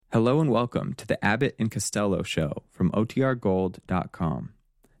Hello and welcome to the Abbott and Costello Show from OTRGold.com.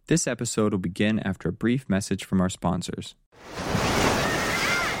 This episode will begin after a brief message from our sponsors.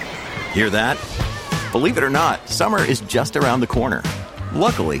 Hear that? Believe it or not, summer is just around the corner.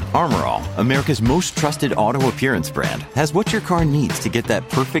 Luckily, Armor All, America's most trusted auto appearance brand, has what your car needs to get that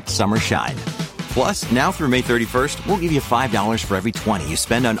perfect summer shine. Plus, now through May 31st, we'll give you $5 for every $20 you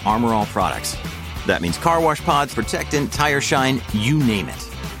spend on Armor All products. That means car wash pods, protectant, tire shine, you name it.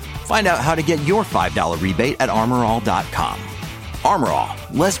 Find out how to get your $5 rebate at armorall.com. Armor All,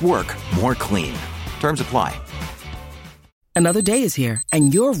 less work, more clean. Terms apply. Another day is here,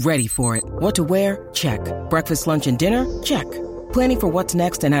 and you're ready for it. What to wear? Check. Breakfast, lunch, and dinner? Check. Planning for what's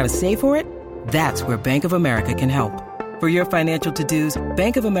next and how to save for it? That's where Bank of America can help. For your financial to-dos,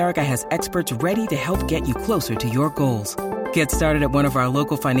 Bank of America has experts ready to help get you closer to your goals. Get started at one of our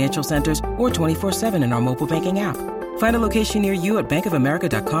local financial centers or 24/7 in our mobile banking app. Find a location near you at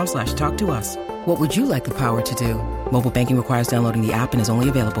bankofamerica.com/talktous. What would you like the power to do? Mobile banking requires downloading the app and is only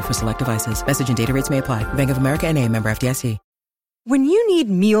available for select devices. Message and data rates may apply. Bank of America N.A., member FDIC. When you need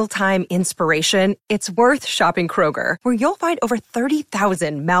mealtime inspiration, it's worth shopping Kroger, where you'll find over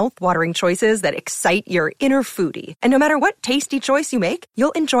 30,000 mouth-watering choices that excite your inner foodie. And no matter what tasty choice you make,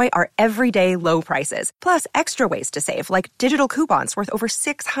 you'll enjoy our everyday low prices, plus extra ways to save, like digital coupons worth over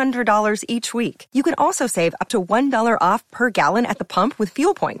 $600 each week. You can also save up to $1 off per gallon at the pump with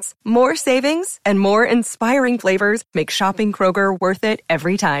fuel points. More savings and more inspiring flavors make shopping Kroger worth it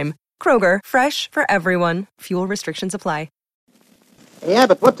every time. Kroger, fresh for everyone. Fuel restrictions apply. Hey,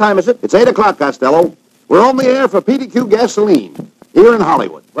 Abbott, what time is it? It's 8 o'clock, Costello. We're on the air for PDQ Gasoline, here in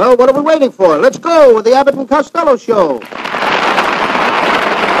Hollywood. Well, what are we waiting for? Let's go with the Abbott and Costello Show.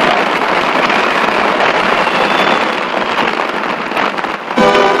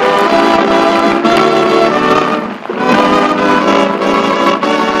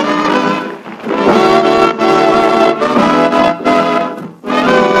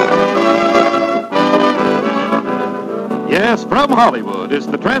 Yes, from Hollywood, it's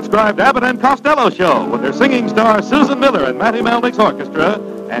the transcribed Abbott and Costello Show with their singing stars Susan Miller and Matty Melnick's orchestra,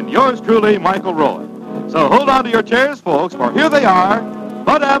 and yours truly, Michael Roy. So hold on to your chairs, folks, for here they are,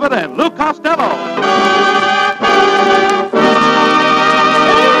 Bud Abbott and Lou Costello.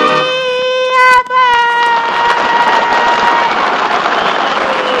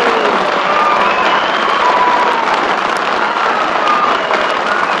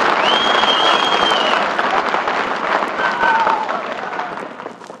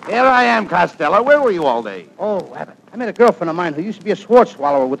 Here I am, Costello. Where were you all day? Oh, Abbott, I met a girlfriend of mine who used to be a sword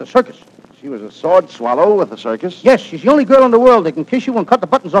swallower with the circus. She was a sword swallow with a circus? Yes, she's the only girl in the world that can kiss you and cut the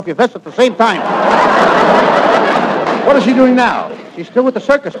buttons off your vest at the same time. What is she doing now? She's still with the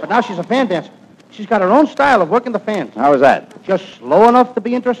circus, but now she's a fan dancer. She's got her own style of working the fans. How is that? Just slow enough to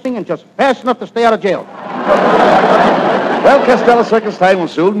be interesting and just fast enough to stay out of jail. Well, Costello, circus time will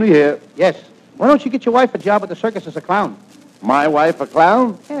soon be here. Yes. Why don't you get your wife a job at the circus as a clown? My wife a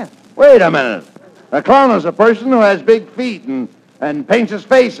clown? Yeah. Wait a minute. A clown is a person who has big feet and paints his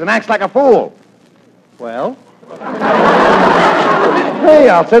face and acts like a fool. Well? Hey,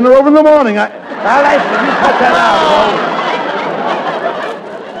 I'll send her over in the morning. I'll ask you. You cut that out.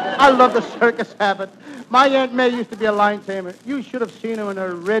 I love the circus, Abbott. My Aunt May used to be a lion tamer. You should have seen her in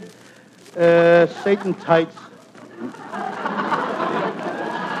her red Satan tights.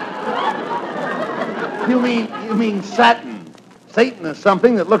 You mean satin? Satan is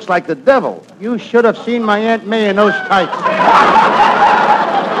something that looks like the devil. You should have seen my Aunt May in those tights.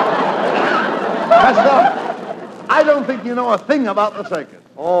 Costello, I don't think you know a thing about the circus.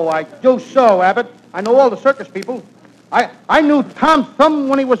 Oh, I do so, Abbott. I know all the circus people. I knew Tom Thumb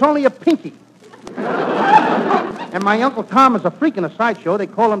when he was only a pinky. And my Uncle Tom is a freak in a sideshow. They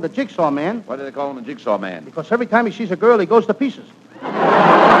call him the Jigsaw Man. Why do they call him the Jigsaw Man? Because every time he sees a girl, he goes to pieces.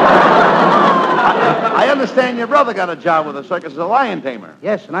 I understand your brother got a job with the circus as a lion tamer.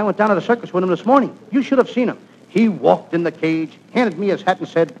 Yes, and I went down to the circus with him this morning. You should have seen him. He walked in the cage, handed me his hat, and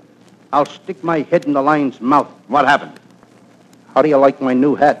said, "I'll stick my head in the lion's mouth." What happened? How do you like my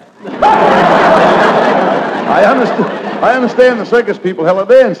new hat? I understand the circus people held a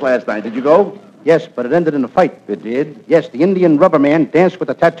dance last night. Did you go? Yes, but it ended in a fight. It did? Yes, the Indian rubber man danced with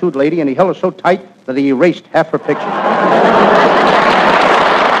a tattooed lady, and he held her so tight that he erased half her picture.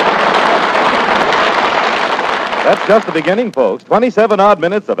 That's just the beginning, folks. 27 odd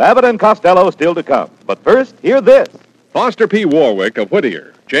minutes of Abbott and Costello still to come. But first, hear this. Foster P. Warwick of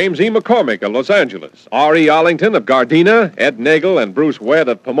Whittier, James E. McCormick of Los Angeles, R.E. Arlington of Gardena, Ed Nagel and Bruce Wedd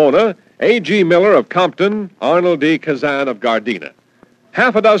of Pomona, A.G. Miller of Compton, Arnold D. Kazan of Gardena.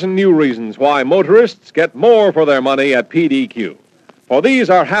 Half a dozen new reasons why motorists get more for their money at PDQ. For these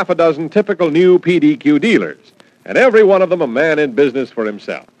are half a dozen typical new PDQ dealers, and every one of them a man in business for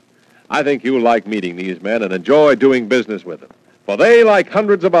himself. I think you'll like meeting these men and enjoy doing business with them. For they, like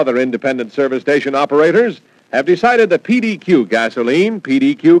hundreds of other independent service station operators, have decided that PDQ gasoline,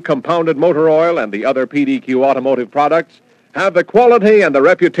 PDQ compounded motor oil, and the other PDQ automotive products have the quality and the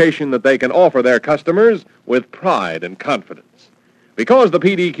reputation that they can offer their customers with pride and confidence. Because the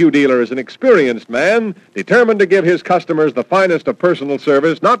PDQ dealer is an experienced man, determined to give his customers the finest of personal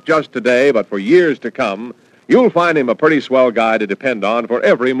service, not just today, but for years to come, you'll find him a pretty swell guy to depend on for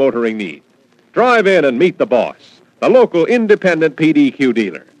every motoring need. Drive in and meet the boss, the local independent PDQ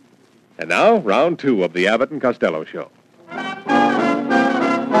dealer. And now, round 2 of the Abbott and Costello Show.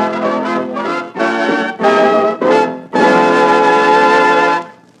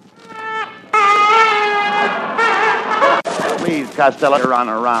 Please, Costello, you're on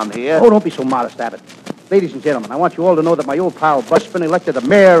around here. Oh, don't be so modest, Abbott. Ladies and gentlemen, I want you all to know that my old pal But's been elected the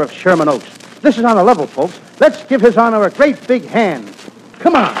mayor of Sherman Oaks. This is on a level, folks. Let's give His Honor a great big hand.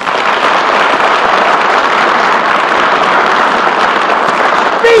 Come on.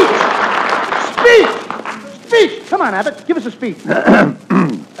 Speech! Come on, Abbott. Give us a speech.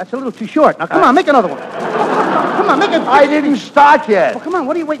 That's a little too short. Now, come on, make another one. Come on, make it. I didn't start yet. Oh, come on,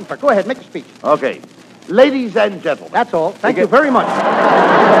 what are you waiting for? Go ahead, make a speech. Okay. Ladies and gentlemen. That's all. Thank you very much.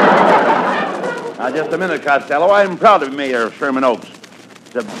 Now, just a minute, Costello. I'm proud to be mayor of Sherman Oaks.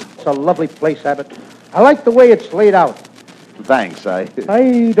 It's a lovely place, Abbott. I like the way it's laid out. Thanks. I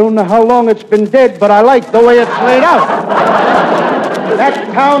don't know how long it's been dead, but I like the way it's laid out. That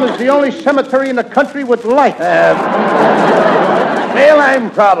town is the only cemetery in the country with life. Well, I'm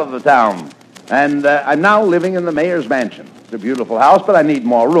proud of the town. And I'm now living in the mayor's mansion. It's a beautiful house, but I need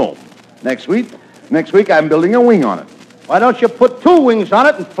more room. Next week, I'm building a wing on it. Why don't you put 2 wings on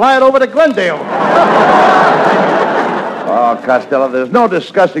it and fly it over to Glendale? Oh, Costello, there's no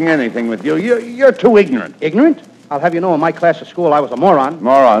discussing anything with you. You're too ignorant. Ignorant? I'll have you know, in my class of school, I was a moron.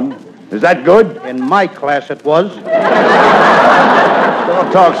 Moron? Is that good? In my class, it was.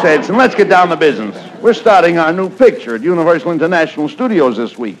 Don't talk sense, and let's get down to business. We're starting our new picture at Universal International Studios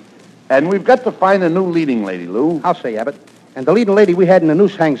this week. And we've got to find a new leading lady, Lou. I'll say, Abbott. And the leading lady we had in The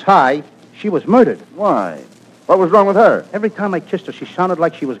Noose Hangs High, she was murdered. Why? What was wrong with her? Every time I kissed her, she sounded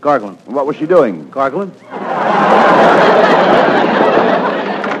like she was gargling. What was she doing? Gargling?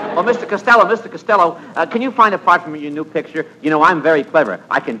 Oh, Mr. Costello, can you find a part from your new picture? You know, I'm very clever.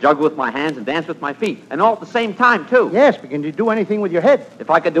 I can juggle with my hands and dance with my feet, and all at the same time, too. Yes, but can you do anything with your head? If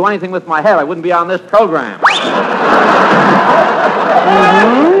I could do anything with my head, I wouldn't be on this program.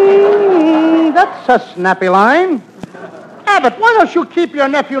 That's a snappy line. Abbott, why don't you keep your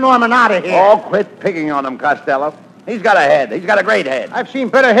nephew Norman out of here? Oh, quit picking on him, Costello. He's got a head. He's got a great head. I've seen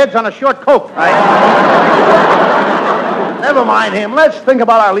better heads on a short coat. Never mind him. Let's think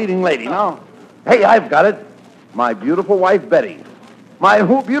about our leading lady now. Hey, I've got it. My beautiful wife, Betty. My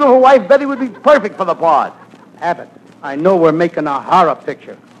beautiful wife, Betty, would be perfect for the part. Abbott, I know we're making a horror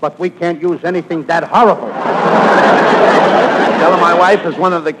picture, but we can't use anything that horrible. Tell her my wife is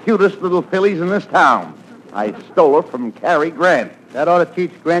one of the cutest little fillies in this town. I stole her from Cary Grant. That ought to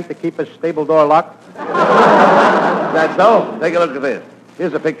teach Grant to keep his stable door locked. That's so. Take a look at this.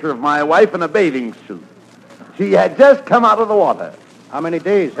 Here's a picture of my wife in a bathing suit. She had just come out of the water. How many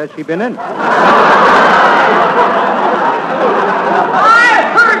days has she been in? I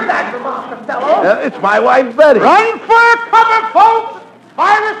heard that from Costello. It's my wife, Betty. Run for cover, folks!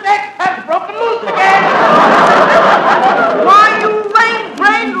 Virus X has broken loose again! Why, you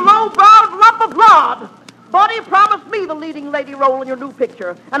lame-brained, low-browed lump of lard! Buddy promised me the leading lady role in your new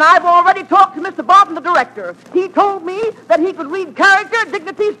picture, and I've already talked to Mr. Barton, the director. He told me that he could read character,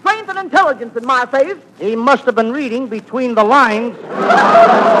 dignity, strength, and intelligence in my face. He must have been reading between the lines.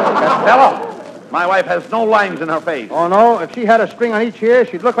 Costello, my wife has no lines in her face. Oh, no? If she had a string on each ear,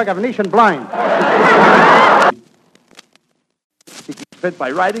 she'd look like a Venetian blind. She keeps fit by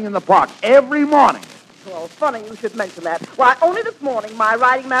riding in the park every morning. Well, funny you should mention that. Why, only this morning my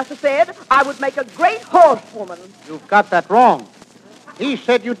riding master said I would make a great horsewoman. You've got that wrong. He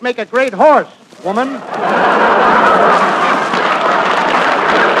said you'd make a great horse, woman.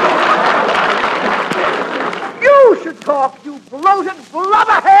 You should talk, you bloated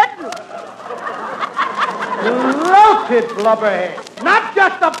blubberhead. Bloated blubberhead. Not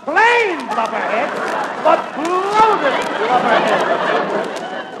just a plain blubberhead, but bloated blubberhead.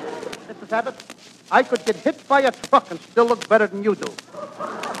 Mrs. Abbott, I could get hit by a truck and still look better than you do.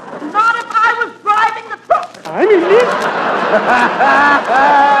 Not if I was driving the truck. I mean it.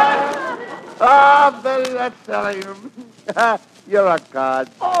 Oh, Betty, that's telling him. You're a cod.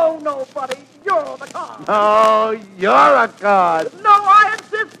 Oh, no, buddy. You're the car. Oh, you're a card. No, I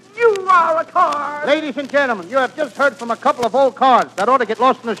insist you are a car. Ladies and gentlemen, you have just heard from a couple of old cards that ought to get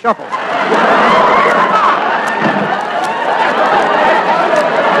lost in the shuffle.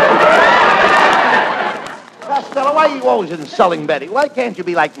 Costello, why are you always insulting Betty? Why can't you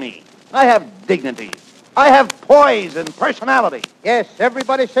be like me? I have dignity. I have poise and personality. Yes,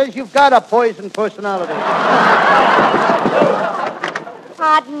 everybody says you've got a poison personality.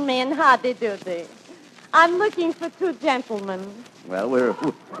 Pardon me and howdy-doody. I'm looking for two gentlemen. Well, we're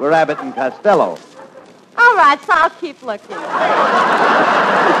Abbott and Costello. All right, so I'll keep looking.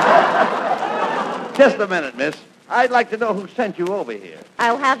 Just a minute, miss. I'd like to know who sent you over here.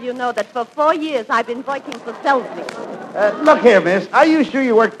 I'll have you know that for 4 years I've been working for Selznick. Look here, miss. Are you sure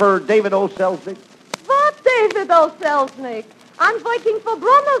you work for David O. Selznick? What David O. Selznick? I'm working for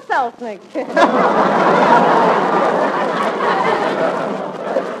Bruno Selznick.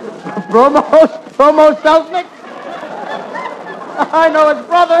 Bromo Selznick? I know his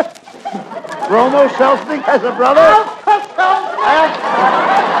brother. Bromo Selznick has a brother?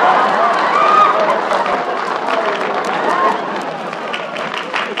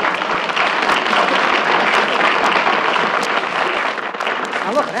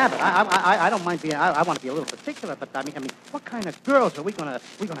 Now look, Abbott, I don't mind being. I want to be a little particular, but I mean, what kind of girls are we gonna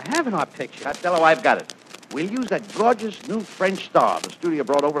have in our picture? Costello, I've got it. We'll use that gorgeous new French star the studio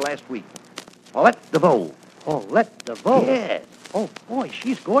brought over last week. Paulette DeVoe. Paulette DeVoe? Yes. Oh, boy,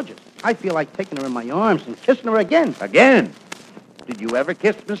 she's gorgeous. I feel like taking her in my arms and kissing her again. Again? Did you ever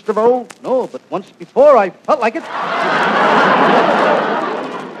kiss Miss DeVoe? No, but once before I felt like it.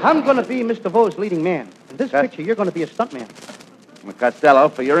 I'm going to be Miss DeVoe's leading man. In this picture, you're going to be a stuntman. Costello,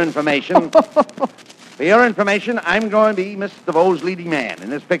 for your information, I'm going to be Miss DeVoe's leading man. In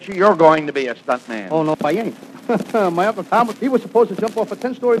this picture, you're going to be a stuntman. Oh, no, I ain't. My Uncle Tom, he was supposed to jump off a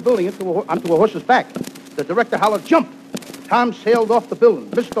 10-story building onto a horse's back. The director hollered, "Jump!" Tom sailed off the building,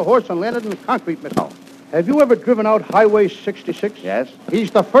 missed the horse, and landed in a concrete missile. Have you ever driven out Highway 66? Yes.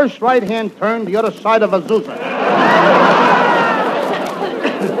 He's the first right-hand turn the other side of Azusa.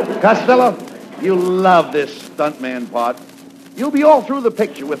 Costello, you love this stuntman part. You'll be all through the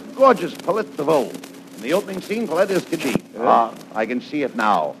picture with gorgeous Paulette DeVoe. In the opening scene, Paulette is Khajiit. I can see it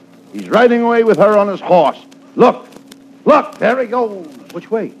now. He's riding away with her on his horse. Look, there he goes. Which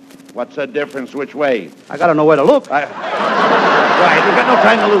way? What's the difference which way? I got to know where to look. Right, we've got no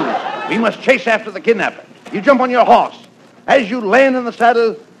time to lose. We must chase after the kidnapper. You jump on your horse. As you land in the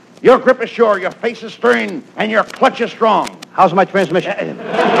saddle, your grip is sure, your face is stern, and your clutch is strong. How's my transmission?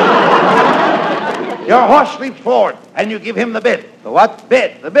 Your horse leaps forward, and you give him the bit. The what?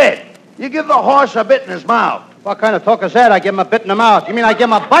 Bit, the bit. You give the horse a bit in his mouth. What kind of talk is that? I give him a bit in the mouth. You mean I give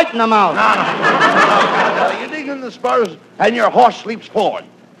him a bite in the mouth? No. You dig in the spurs, and your horse leaps forward.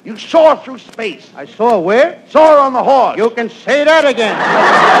 You soar through space. I soar where? Soar on the horse. You can say that again.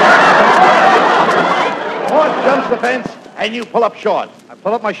 The horse jumps the fence, and you pull up short. I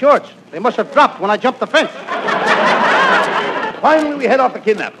pull up my shorts. They must have dropped when I jumped the fence. Finally, we head off the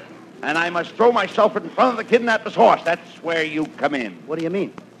kidnapper, and I must throw myself in front of the kidnapper's horse. That's where you come in. What do you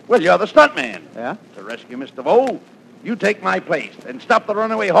mean? Well, you're the stuntman. Yeah? To rescue Miss DeVoe, you take my place and stop the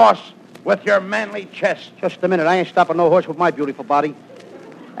runaway horse with your manly chest. Just a minute. I ain't stopping no horse with my beautiful body.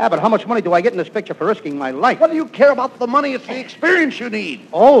 Abbott, how much money do I get in this picture for risking my life? What do you care about the money? It's the experience you need.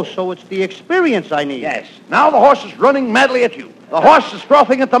 Oh, so it's the experience I need. Yes. Now the horse is running madly at you. The horse is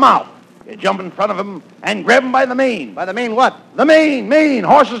frothing at the mouth. You jump in front of him and grab him by the mane. By the mane what? The mane.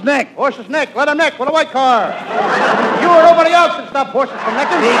 Horse's neck. Horse's neck. Let him neck with a white car. You or nobody else can stop horses from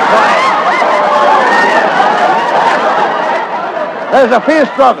necking. Be quiet. There's a fierce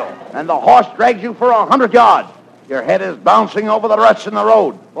struggle, and the horse drags you for 100 yards. Your head is bouncing over the ruts in the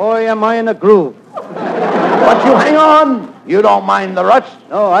road. Boy, am I in a groove. But you hang on. You don't mind the ruts.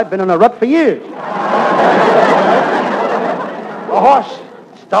 No, I've been in a rut for years. The horse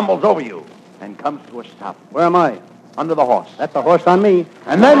stumbles over you and comes to a stop. Where am I? Under the horse. That's a horse on me.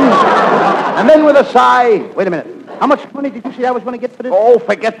 And then with a sigh... Wait a minute. How much money did you say I was going to get for this? Oh,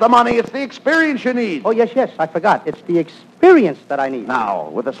 forget the money. It's the experience you need. Oh, yes, I forgot. It's the experience that I need. Now,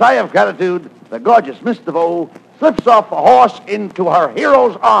 with a sigh of gratitude, the gorgeous Miss DeVoe slips off the horse into her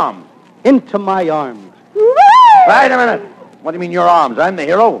hero's arms. Into my arms. Wait a minute. What do you mean your arms? I'm the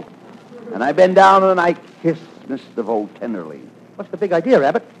hero. And I bend down and I kiss Miss DeVoe tenderly. What's the big idea,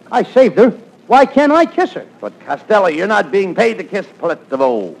 Abbott? I saved her. Why can't I kiss her? But, Costello, you're not being paid to kiss Paulette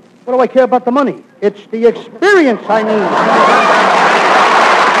DeVoe. What do I care about the money? It's the experience I need.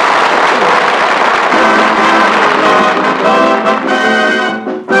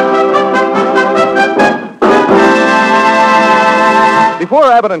 Before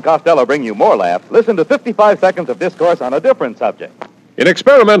Abbott and Costello bring you more laughs, listen to 55 seconds of discourse on a different subject. In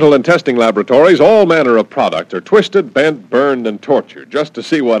experimental and testing laboratories, all manner of products are twisted, bent, burned, and tortured just to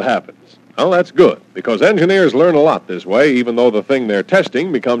see what happens. Well, that's good, because engineers learn a lot this way, even though the thing they're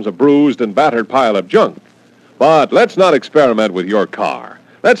testing becomes a bruised and battered pile of junk. But let's not experiment with your car.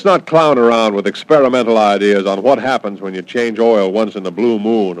 Let's not clown around with experimental ideas on what happens when you change oil once in a blue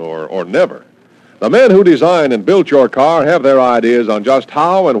moon or never. The men who designed and built your car have their ideas on just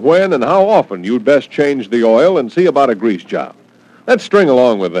how and when and how often you'd best change the oil and see about a grease job. Let's string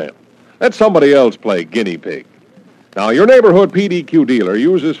along with them. Let somebody else play guinea pig. Now, your neighborhood PDQ dealer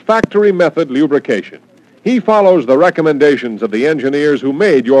uses factory method lubrication. He follows the recommendations of the engineers who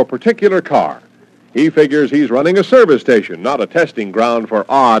made your particular car. He figures he's running a service station, not a testing ground for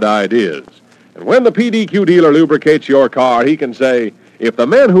odd ideas. And when the PDQ dealer lubricates your car, he can say, if the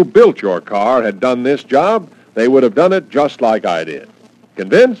men who built your car had done this job, they would have done it just like I did.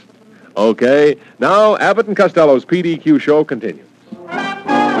 Convinced? Okay, now Abbott and Costello's PDQ show continues.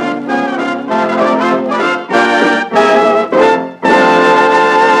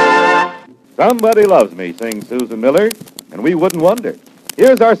 Somebody Loves Me, sings Susan Miller, and we wouldn't wonder.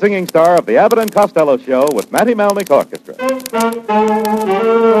 Here's our singing star of the Abbott and Costello show with Matty Melnick Orchestra.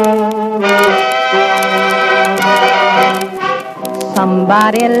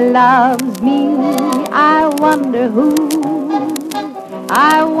 Somebody loves me, I wonder who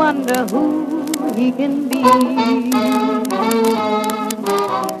he can be.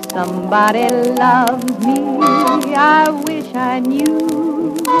 Somebody loves me, I wish I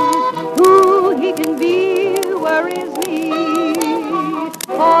knew who he can be, worries me.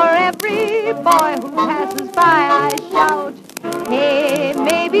 For every boy who passes by, I shout, hey,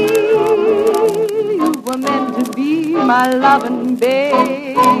 maybe you were meant to be my loving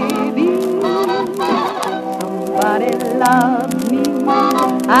baby. Somebody loves me,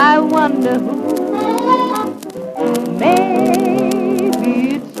 I wonder who.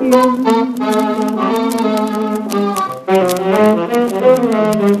 Maybe it's you.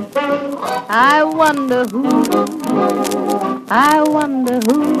 I wonder who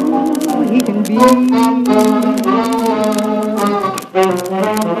he can be.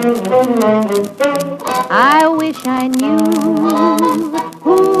 I wish I knew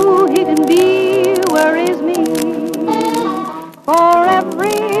who he can be, worries me. For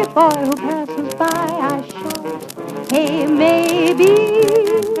every boy who passes by, I shout, hey, maybe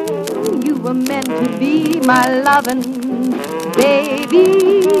you were meant to be my loving baby.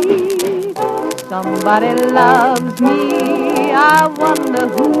 Somebody loves me, I wonder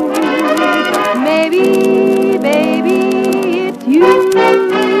who. Maybe, baby, it's you.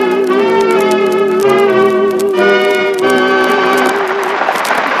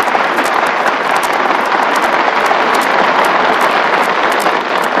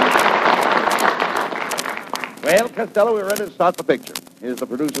 Well, Costello, we're ready to start the picture. Here's the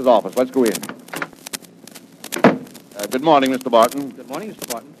producer's office. Let's go in. Good morning, Mr. Barton. Good morning, Mr.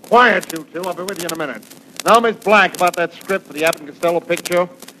 Barton. Quiet, you two. I'll be with you in a minute. Now, Miss Blank, about that script for the Abbott and Costello picture.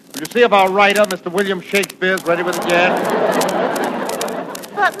 Will you see if our writer, Mr. William Shakespeare's ready with it yet?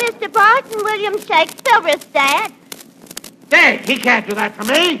 But, Mr. Barton, William Shakespeare is dead. Dead? He can't do that to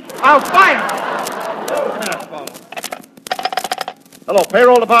me. I'll fire him. Hello,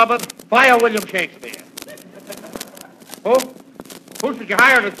 payroll department. Fire William Shakespeare. Who? Who should you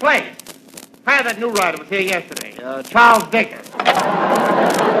hire in his place? Hire that new writer who was here yesterday, Charles Dickens.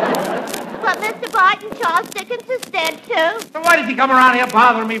 But, Mr. Barton, Charles Dickens is dead, too. So why does he come around here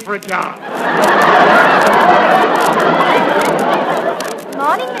bothering me for a job? Good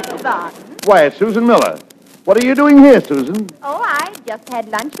morning, Mr. Barton. Why, it's Susan Miller. What are you doing here, Susan? Oh, I just had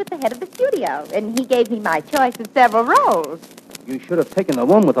lunch with the head of the studio, and he gave me my choice of several roles. You should have taken the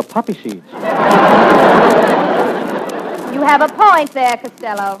one with the poppy seeds. You have a point there,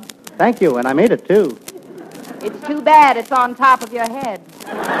 Costello. Thank you, and I made it, too. It's too bad it's on top of your head.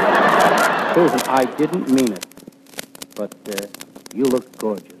 Susan, I didn't mean it. But you look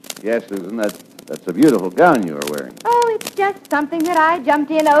gorgeous. Yes, Susan, that's a beautiful gown you are wearing. Oh, it's just something that I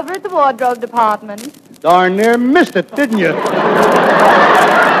jumped in over at the wardrobe department. Darn near missed it, didn't you?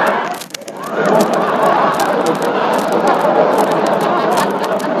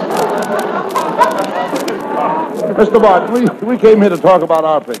 Mr. Barton, we came here to talk about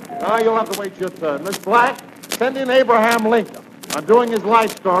our picture. Now you'll have to wait your turn. Miss Black, send in Abraham Lincoln. I'm doing his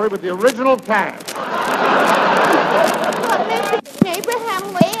life story with the original cast. But Mr.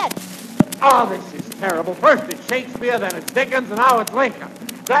 Abraham Lincoln. Oh, this is terrible. First it's Shakespeare, then it's Dickens, and now it's Lincoln.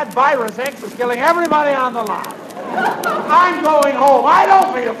 That virus X is killing everybody on the line. I'm going home. I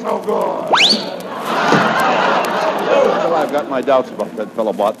don't feel so good. Well, I've got my doubts about that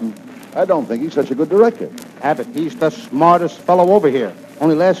fellow Barton. I don't think he's such a good director. Abbott, he's the smartest fellow over here.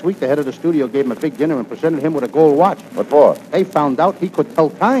 Only last week, the head of the studio gave him a big dinner and presented him with a gold watch. What for? They found out he could tell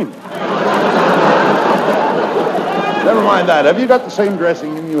time. Never mind that. Have you got the same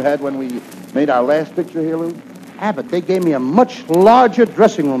dressing room you had when we made our last picture here, Lou? Abbott, they gave me a much larger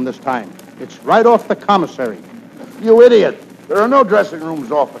dressing room this time. It's right off the commissary. You idiot. There are no dressing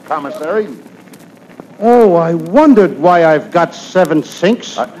rooms off the commissary. Oh, I wondered why I've got 7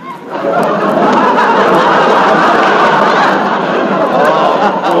 sinks. Quiet.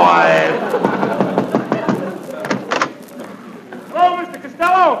 Hello, Mr.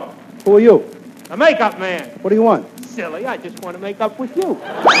 Costello. Who are you? The makeup man. What do you want? Silly, I just want to make up with you.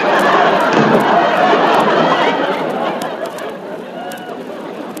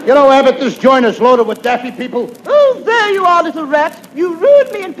 You know, Abbott, this joint is loaded with daffy people. Oh, there you are, little rat. You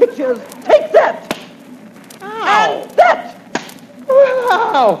ruined me in pictures. Take that. Ow. And that.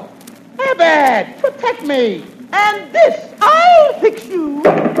 Wow. Abbott, protect me. And this. I'll fix you.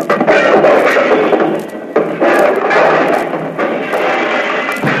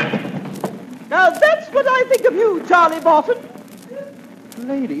 Now, that's what I think of you, Charlie Barton.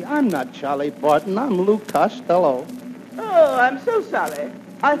 Lady, I'm not Charlie Barton. I'm Lou Costello. Oh, I'm so sorry.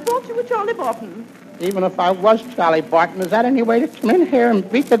 I thought you were Charlie Barton. Even if I was Charlie Barton, is that any way to come in here and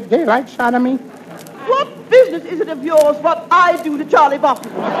beat the daylights out of me? What business is it of yours what I do to Charlie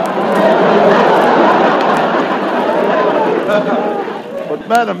Barton? But,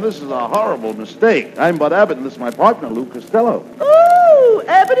 madam, this is a horrible mistake. I'm Bud Abbott, and this is my partner, Lou Costello. Oh,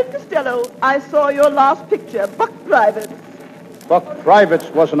 Abbott and Costello. I saw your last picture, Buck Privates. Buck Privates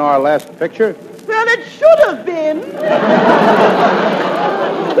wasn't our last picture. Well, it should have been.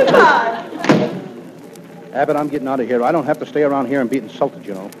 Goodbye. Abbott, I'm getting out of here. I don't have to stay around here and be insulted,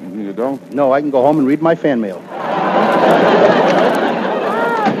 you know. You don't? No, I can go home and read my fan mail.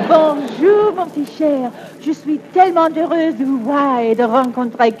 Bonjour, mon petit cher. Je suis tellement heureuse de vous voir et de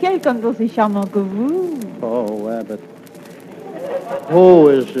rencontrer quelqu'un d'aussi charmant que vous. Oh, Abbott. Who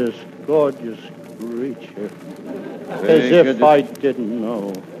is this gorgeous creature? As if I didn't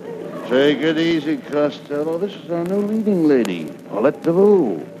know. Take it easy, Costello. This is our new leading lady, Paulette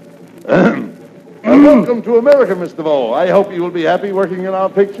DeVoe. Welcome to America, Miss DeVoe. I hope you will be happy working in our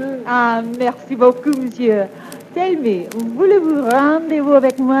picture. Ah, merci beaucoup, monsieur. Tell me, voulez-vous rendez-vous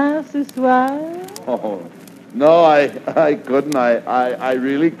avec moi ce soir? Oh, no, I couldn't. I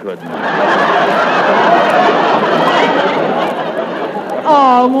really couldn't.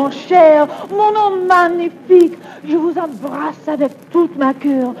 Oh, mon cher, mon homme magnifique, je vous embrasse avec toute ma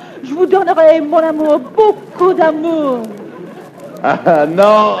cœur. Je vous donnerai, mon amour, beaucoup d'amour.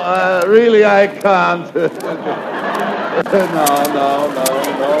 No, really, I can't. No.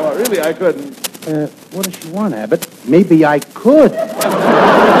 Really, I couldn't. What does she want, Abbott? Maybe I could.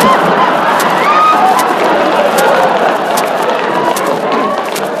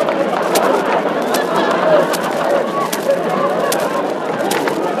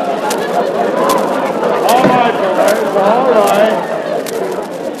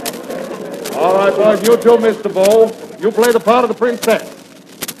 All right, boys, you two, Mr. Bow. You play the part of the princess.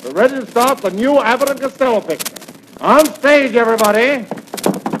 We're ready to start the new Abbott and Costello picture. On stage, everybody.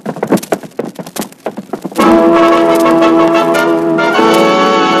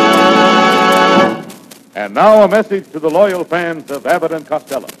 And now a message to the loyal fans of Abbott and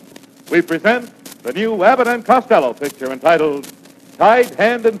Costello. We present the new Abbott and Costello picture entitled Tied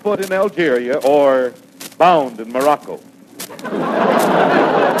Hand and Foot in Algeria or Bound in Morocco.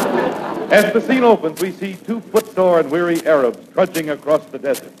 As the scene opens, we see 2 footsore and weary Arabs trudging across the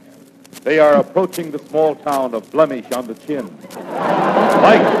desert. They are approaching the small town of Blemish on the Chin.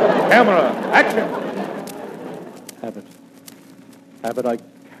 Light, camera, action! Abbott, I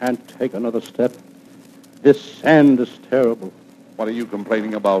can't take another step. This sand is terrible. What are you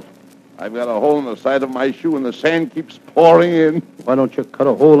complaining about? I've got a hole in the side of my shoe and the sand keeps pouring in. Why don't you cut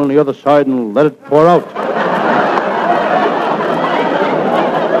a hole on the other side and let it pour out?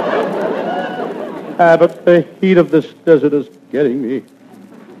 Abbott, the heat of this desert is getting me.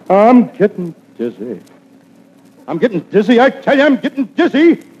 I'm getting dizzy. I'm getting dizzy. I tell you, I'm getting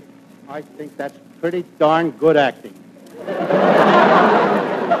dizzy. I think that's pretty darn good acting.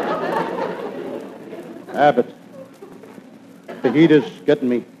 Abbott, the heat is getting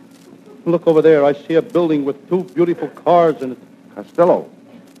me. Look over there. I see a building with 2 beautiful cars in it. Costello,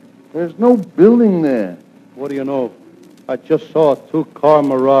 there's no building there. What do you know? I just saw a 2-car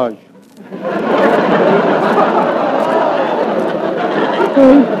mirage.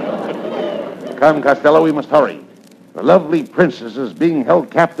 Come, Costello, we must hurry. The lovely princess is being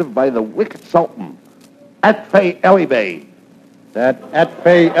held captive by the wicked sultan. Atfay Ellie Bay. That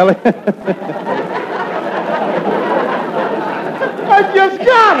Atfay Ellie... I just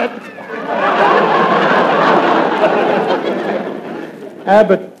got it!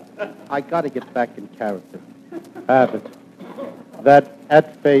 Abbott, I got to get back in character. Abbott, that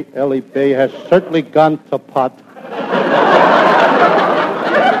Atfay Ellie Bay has certainly gone to pot.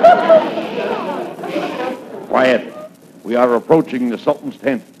 Quiet. We are approaching the Sultan's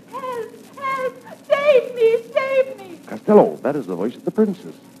tent. Help! Help! Save me! Save me! Costello, that is the voice of the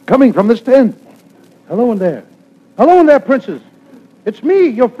princess. Coming from this tent. Hello in there. Hello in there, princess. It's me,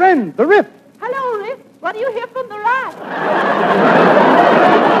 your friend, the Rip. Hello, Riff. What do you hear from the rat?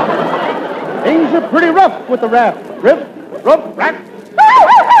 Things are pretty rough with the rat. Rip, rat.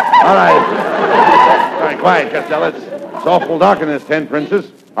 All right. All right, quiet, Costello. It's awful dark in this tent,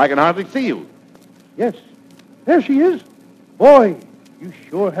 princess. I can hardly see you. Yes, there she is. Boy, you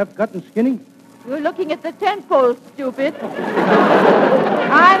sure have gotten skinny. You're looking at the tent pole, stupid.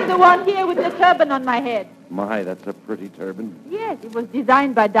 I'm the one here with the turban on my head. My, that's a pretty turban. Yes, it was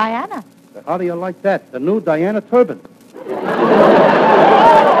designed by Diana. How do you like that? The new Diana turban.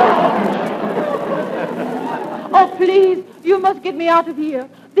 Oh, please, you must get me out of here.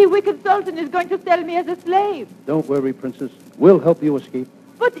 The wicked Sultan is going to sell me as a slave. Don't worry, princess. We'll help you escape.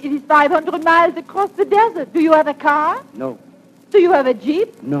 But it is 500 miles across the desert. Do you have a car? No. Do you have a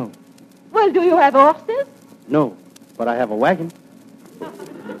jeep? No. Well, do you have horses? No, but I have a wagon.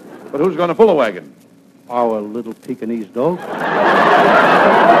 But who's going to pull a wagon? Our little Pekingese dog.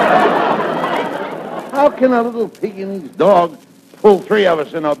 How can a little Pekingese dog pull three of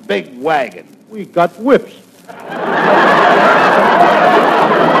us in a big wagon? We got whips.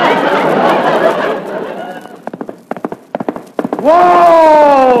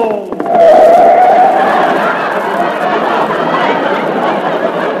 Whoa!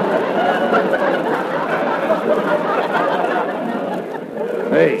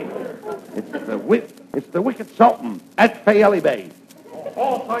 Hey, it's the wicked Sultan at Fayeli Bay.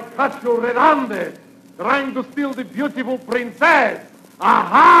 Oh, I catch you red-handed, trying to steal the beautiful princess.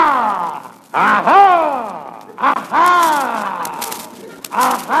 Aha! Aha! Aha!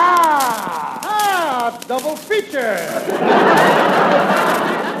 Aha! Ah, double feature.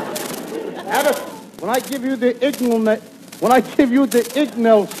 Abbott, when I give you the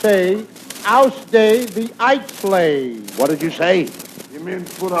ignal say, I'll stay the slay. What did you say? You mean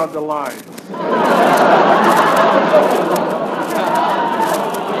put out the lights.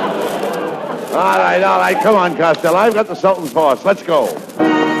 All right, come on, Costello. I've got the Sultan's horse. Let's go.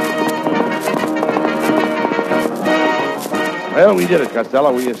 Well, we did it,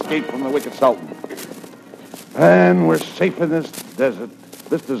 Costello. We escaped from the wicked Sultan. And we're safe in this desert,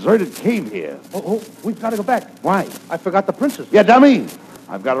 this deserted cave here. Oh, we've got to go back. Why? I forgot the princess. Yeah, dummy.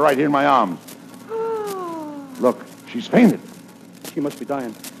 I've got her right here in my arms. Look, she's fainted. She must be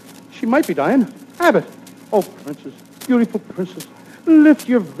dying. She might be dying. Abbott. Oh, princess, beautiful princess. Lift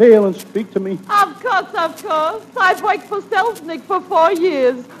your veil and speak to me. Of course. I've worked for Selznick for 4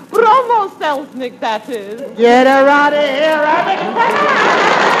 years. Bromo Selznick, that is. Get her out of here, Abbott.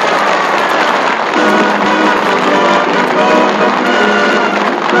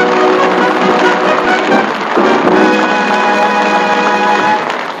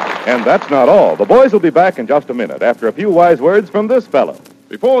 And that's not all. The boys will be back in just a minute after a few wise words from this fellow.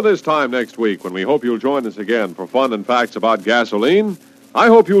 Before this time next week, when we hope you'll join us again for fun and facts about gasoline, I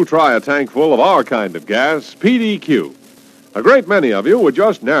hope you'll try a tank full of our kind of gas, PDQ. A great many of you would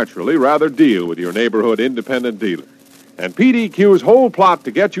just naturally rather deal with your neighborhood independent dealer. And PDQ's whole plot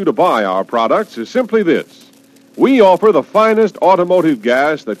to get you to buy our products is simply this. We offer the finest automotive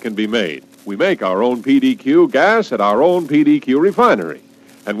gas that can be made. We make our own PDQ gas at our own PDQ refinery.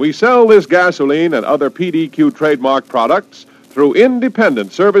 And we sell this gasoline and other PDQ trademark products through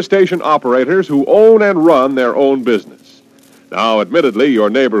independent service station operators who own and run their own business. Now, admittedly, your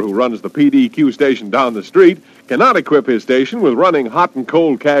neighbor who runs the PDQ station down the street cannot equip his station with running hot and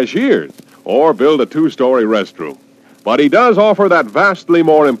cold cashiers or build a 2-story restroom. But he does offer that vastly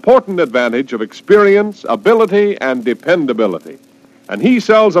more important advantage of experience, ability, and dependability. And he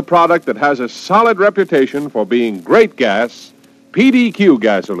sells a product that has a solid reputation for being great gas, PDQ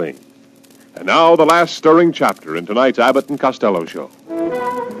gasoline. And now the last stirring chapter in tonight's Abbott and Costello show.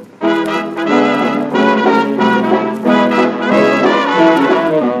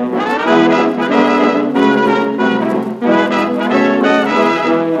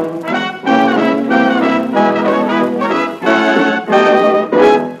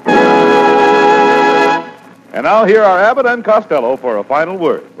 And now here are Abbott and Costello for a final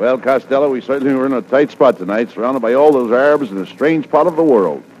word. Well, Costello, we certainly were in a tight spot tonight, surrounded by all those Arabs in a strange part of the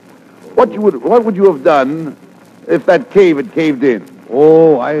world. What would you have done if that cave had caved in?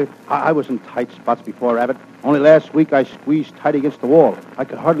 Oh, I was in tight spots before, Abbott. Only last week I squeezed tight against the wall. I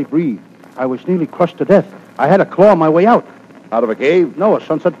could hardly breathe. I was nearly crushed to death. I had to claw my way out. Out of a cave? No, a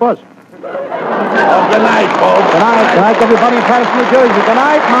Sunset Buzz. Good night, folks. Good night. Good night, everybody in Patterson, New Jersey. Good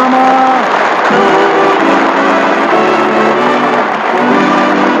night, Mama.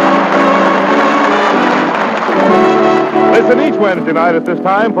 Listen each Wednesday night at this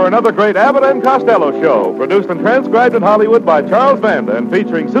time for another great Abbott and Costello show, produced and transcribed in Hollywood by Charles Vanda and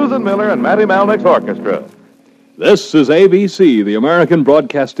featuring Susan Miller and Matty Malnick's orchestra. This is ABC, the American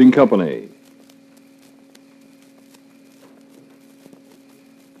Broadcasting Company.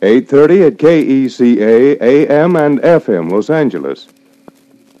 8:30 at KECA, AM and FM, Los Angeles.